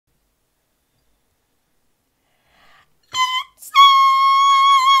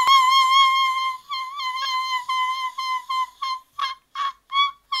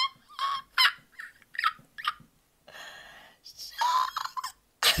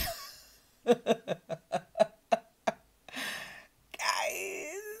Guys,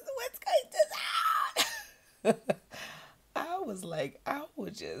 what's going to sound? I was like, I will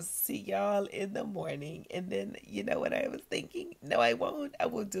just see y'all in the morning. And then, you know what I was thinking? No, I won't. I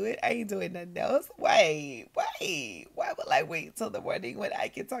will do it. I ain't doing nothing else. Wait. Why will I wait till the morning when I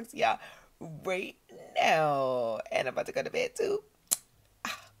can talk to y'all right now? And I'm about to go to bed too.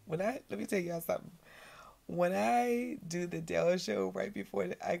 Let me tell y'all something. When I do the Dell show right before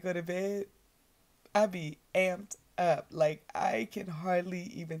I go to bed, I be amped up. Like I can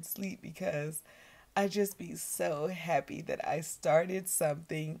hardly even sleep because I just be so happy that I started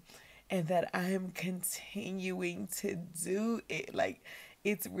something and that I'm continuing to do it. Like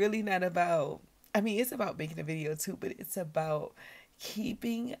it's really not about, I mean, it's about making a video too, but it's about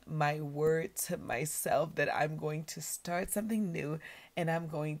keeping my word to myself that I'm going to start something new and I'm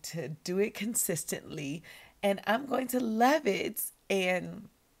going to do it consistently and I'm going to love it. And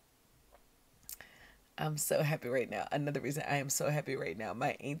I'm so happy right now. Another reason I am so happy right now,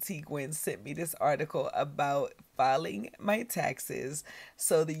 my auntie Gwen sent me this article about filing my taxes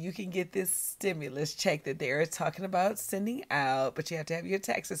so that you can get this stimulus check that they're talking about sending out, but you have to have your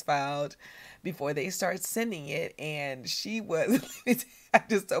taxes filed before they start sending it. And she was, I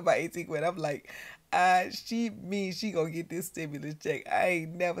just told my auntie Gwen, I'm like, she gonna get this stimulus check. I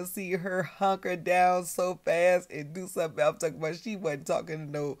ain't never seen her hunker down so fast and do something. I'm talking about she wasn't talking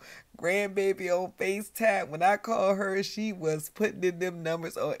to no grandbaby on FaceTime. When I called her, she was putting in them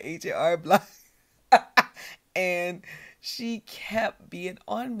numbers on H&R Block. And she kept being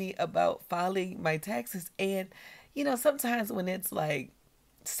on me about filing my taxes. And, you know, sometimes when it's like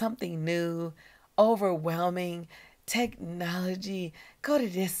something new, overwhelming, technology, go to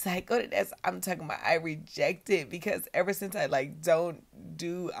this site, go to that. I'm talking about I reject it because ever since I like don't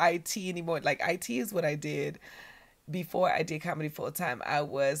do IT anymore, like IT is what I did before I did comedy full time. I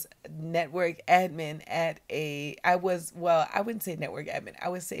was network admin at well, I wouldn't say network admin. I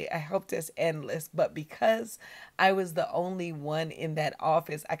would say I helped desk analyst, but because I was the only one in that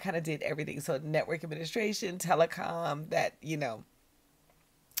office, I kind of did everything. So network administration, telecom, that, you know,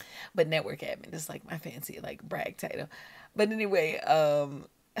 but network admin is like my fancy like brag title. But anyway,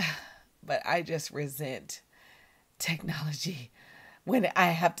 but I just resent technology when I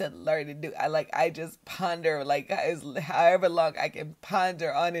have to learn to do. I just ponder like however long I can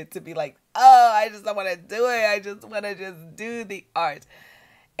ponder on it to be like, oh, I just don't want to do it. I just want to just do the art.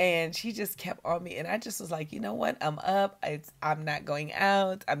 And she just kept on me, and I just was like, you know what? I'm up. I'm not going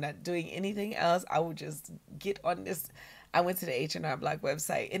out. I'm not doing anything else. I will just get on this. I went to the H&R Block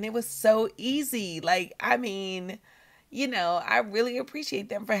website, and it was so easy. Like, I mean, you know, I really appreciate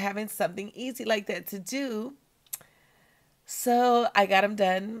them for having something easy like that to do. So I got them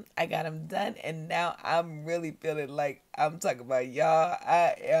done. I got them done. And now I'm really feeling like I'm talking about y'all.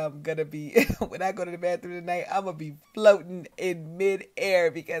 I am going to be, when I go to the bathroom tonight, I'm going to be floating in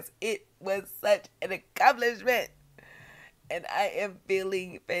midair because it was such an accomplishment. And I am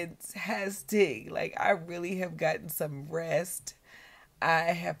feeling fantastic. Like I really have gotten some rest. I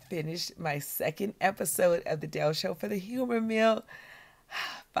have finished my second episode of the Dell Show for the Humor Mill.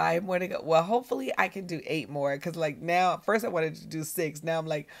 5 more to go. Well, hopefully I can do 8 more because like now, first I wanted to do 6. Now I'm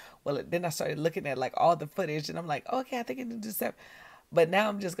like, well, then I started looking at like all the footage and I'm like, okay, I think I can do 7. But now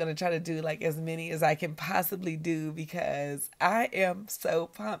I'm just gonna try to do like as many as I can possibly do because I am so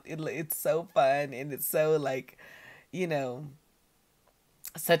pumped. It's so fun and it's so like, you know,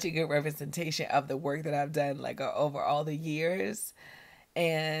 such a good representation of the work that I've done like over all the years.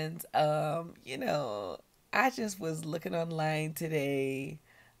 And you know, I just was looking online today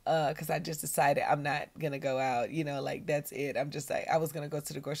because I just decided I'm not gonna go out, you know, like that's it. I'm just like I was gonna go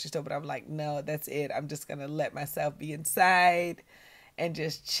to the grocery store, but I'm like, no, that's it. I'm just gonna let myself be inside and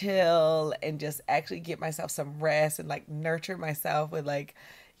just chill and just actually get myself some rest and like nurture myself with like,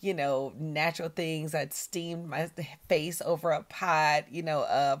 you know, natural things. I'd steamed my face over a pot, you know,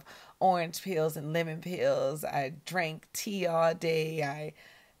 of orange peels and lemon peels. I drank tea all day. I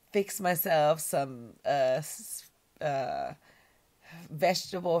fixed myself some uh,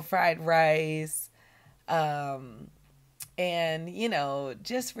 vegetable fried rice. Um, and you know,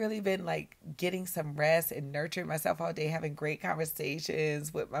 just really been like getting some rest and nurturing myself all day, having great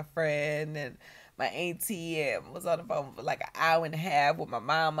conversations with my friend and my auntie, and was on the phone for like an hour and a half with my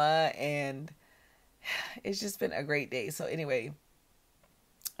mama, and it's just been a great day. So anyway,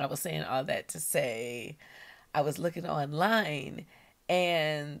 I was saying all that to say I was looking online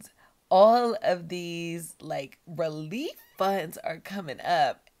and all of these like relief funds are coming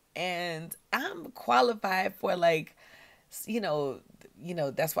up, and I'm qualified for like you know,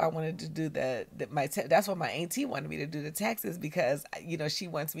 that's why I wanted to do that's why my auntie wanted me to do the taxes, because she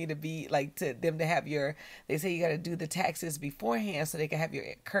wants me to be like, to them to have they say you got to do the taxes beforehand so they can have your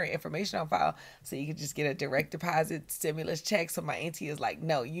current information on file, so you can just get a direct deposit stimulus check. So my auntie is like,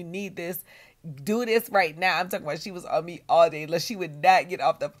 no, you need this, do this right now. I'm talking about, she was on me all day. Like, she would not get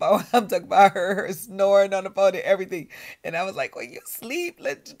off the phone. I'm talking about her snoring on the phone and everything. And I was like, well, you sleep.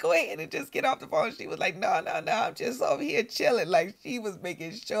 Let's go ahead and just get off the phone. She was like, no, I'm just over here chilling. Like, she was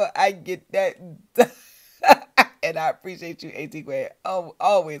making sure I get that done. And I appreciate you, Auntie Gwen. Oh,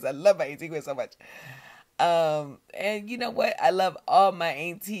 always. I love my Auntie Gwen so much. And you know what? I love all my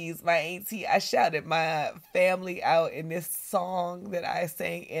aunties. I shouted my family out in this song that I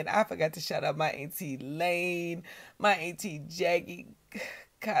sang, and I forgot to shout out my auntie Lane, my auntie Jackie.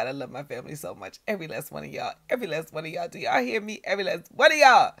 God, I love my family so much. Every last one of y'all. Every last one of y'all. Do y'all hear me? Every last one of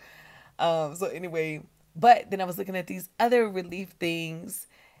y'all. So anyway, but then I was looking at these other relief things,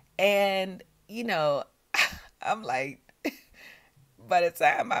 and I'm like, by the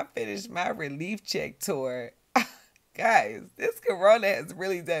time I finish my relief check tour, guys, this corona has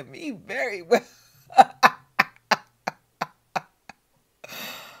really done me very well.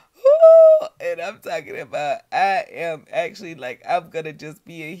 And I'm talking about, I am actually like, I'm going to just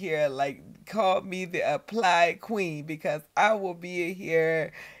be in here, like, call me the apply queen, because I will be in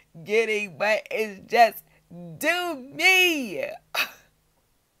here getting, but it's just do me.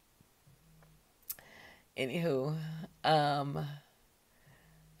 Anywho,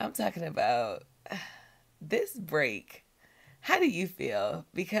 I'm talking about this break. How do you feel?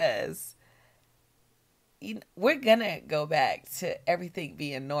 Because we're gonna go back to everything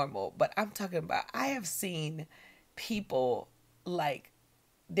being normal, but I'm talking about, I have seen people, like,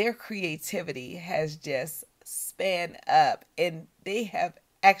 their creativity has just spanned up, and they have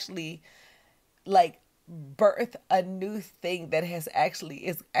actually, like, birth a new thing that is actually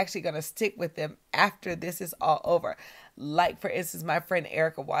going to stick with them after this is all over. Like, for instance, my friend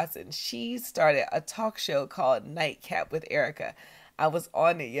Erica Watson, she started a talk show called Nightcap with Erica. I was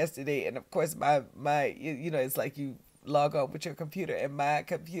on it yesterday, and of course my it's like you log on with your computer, and my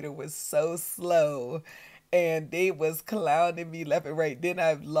computer was so slow, and they was clowning me left and right. Then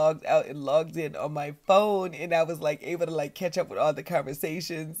I logged out and logged in on my phone, and I was like able to like catch up with all the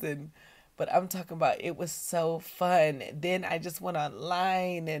conversations. But I'm talking about, it was so fun. Then I just went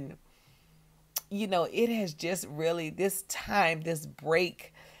online, and it has just really, this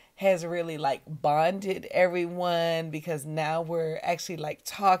break has really like bonded everyone, because now we're actually like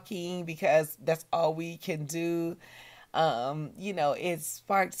talking, because that's all we can do. It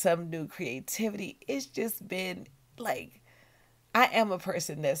sparked some new creativity. It's just been like, I am a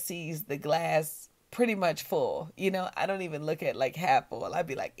person that sees the glass pretty much full. I don't even look at like half full. I'd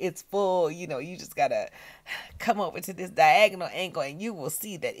be like, it's full. You just gotta come over to this diagonal angle, and you will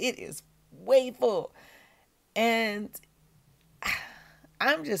see that it is way full. And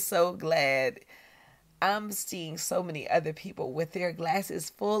I'm just so glad I'm seeing so many other people with their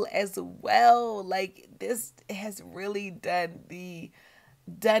glasses full as well. Like, this has really done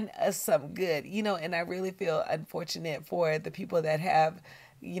us some good, and I really feel unfortunate for the people that have,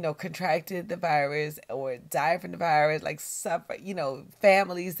 contracted the virus or died from the virus, like suffer,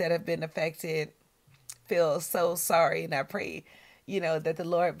 families that have been affected. Feel so sorry, and I pray, that the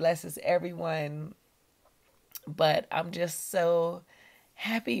Lord blesses everyone. But I'm just so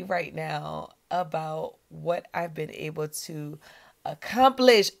happy right now about what I've been able to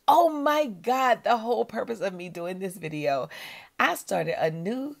accomplish. Oh my God, the whole purpose of me doing this video, I started a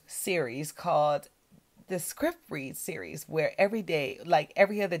new series called the Script Read series, where every day, like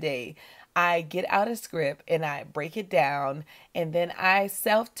every other day, I get out a script and I break it down, and then I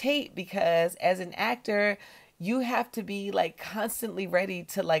self-tape, because as an actor, you have to be like constantly ready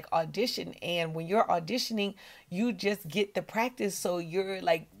to like audition. And when you're auditioning, you just get the practice. So you're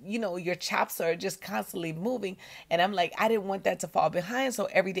like, your chops are just constantly moving. And I'm like, I didn't want that to fall behind. So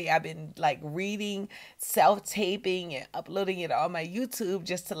every day I've been like reading, self-taping, and uploading it on my YouTube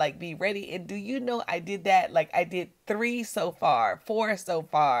just to like be ready. And do you know, I did that. Like, I did 4 so far.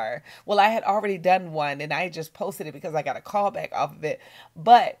 Well, I had already done one, and I just posted it because I got a call back off of it.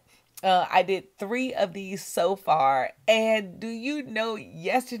 But I did 3 of these so far. And do you know,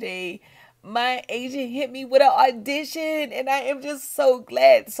 yesterday my agent hit me with an audition, and I am just so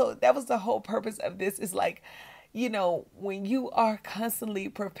glad. So that was the whole purpose of this, is like, when you are constantly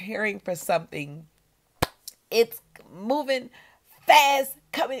preparing for something, it's moving fast,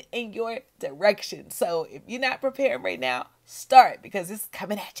 coming in your direction. So if you're not preparing right now, start, because it's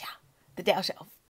coming at y'all. The Dow Shelf.